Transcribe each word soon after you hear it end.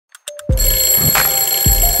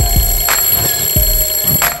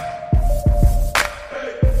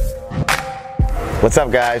What's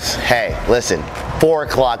up, guys? Hey, listen, 4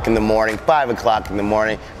 o'clock in the morning, 5 o'clock in the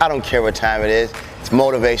morning, I don't care what time it is, it's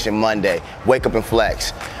Motivation Monday. Wake up and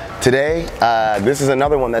flex. Today, this is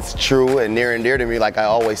another one that's true and near and dear to me, like I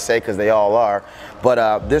always say, because they all are.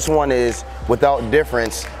 But this one is, without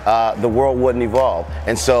difference, the world wouldn't evolve.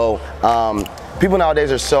 And so, people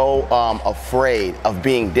nowadays are so afraid of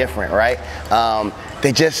being different, right?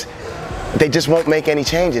 They just won't make any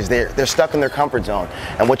changes. They're stuck in their comfort zone.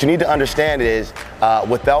 And what you need to understand is,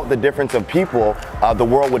 without the difference of people, the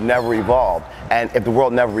world would never evolve. And if the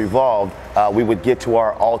world never evolved, we would get to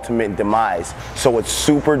our ultimate demise. So it's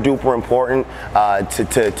super duper important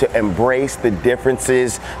to embrace the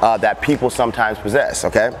differences that people sometimes possess,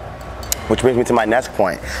 okay? Which brings me to my next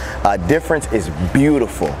point. Difference is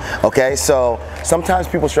beautiful, okay? So sometimes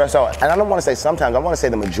people stress out, and I don't want to say sometimes, I want to say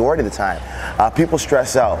the majority of the time. People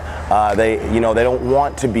stress out. They don't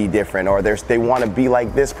want to be different, or they want to be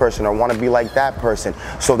like this person or want to be like that person.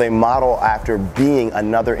 So they model after being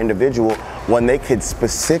another individual when they could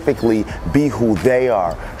specifically be who they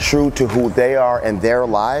are, true to who they are in their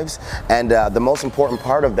lives. And the most important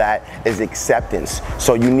part of that is acceptance.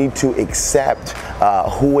 So you need to accept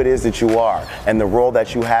who it is that you are and the role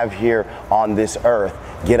that you have here on this earth.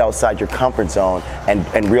 Get outside your comfort zone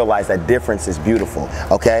and realize that difference is beautiful,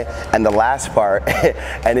 okay? And the last part,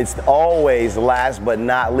 and it's always last but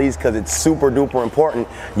not least because it's super duper important,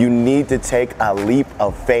 you need to take a leap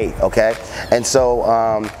of faith, okay? And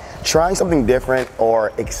so trying something different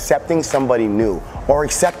or accepting somebody new or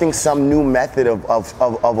accepting some new method of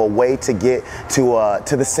a way to get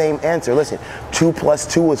to the same answer. Listen, 2 +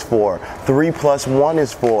 2 is 4, 3 + 1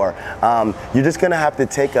 is 4. You're just gonna have to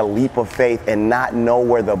take a leap of faith and not know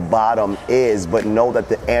where the bottom is, but know that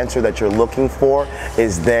the answer that you're looking for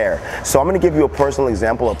is there. So I'm gonna give you a personal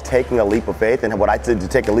example of taking a leap of faith and what I did to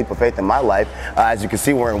take a leap of faith in my life. As you can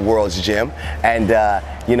see, we're in World's Gym, and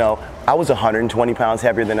I was 120 pounds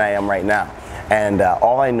heavier than I am right now. And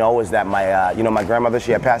all I know is that my grandmother,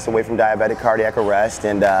 she had passed away from diabetic cardiac arrest,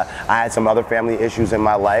 and I had some other family issues in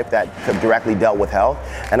my life that directly dealt with health,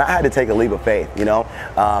 and I had to take a leap of faith.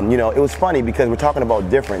 It was funny because we're talking about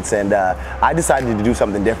difference, and I decided to do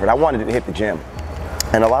something different. I wanted to hit the gym,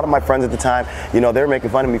 and a lot of my friends at the time, they were making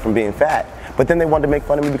fun of me from being fat. But then they wanted to make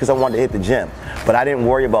fun of me because I wanted to hit the gym. But I didn't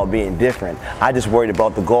worry about being different. I just worried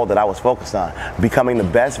about the goal that I was focused on, becoming the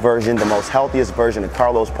best version, the most healthiest version of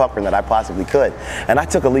Carlos Puckrin that I possibly could. And I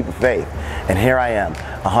took a leap of faith. And here I am,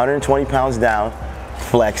 120 pounds down,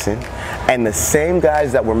 flexing. And the same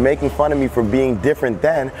guys that were making fun of me for being different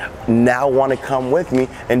then now want to come with me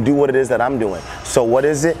and do what it is that I'm doing. So what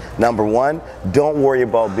is it? Number one, don't worry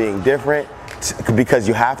about being different because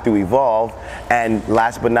you have to evolve. And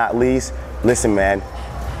last but not least, listen, man,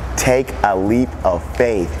 take a leap of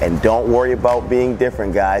faith and don't worry about being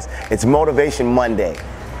different, guys. It's Motivation Monday,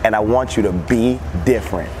 and I want you to be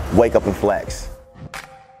different. Wake up and flex.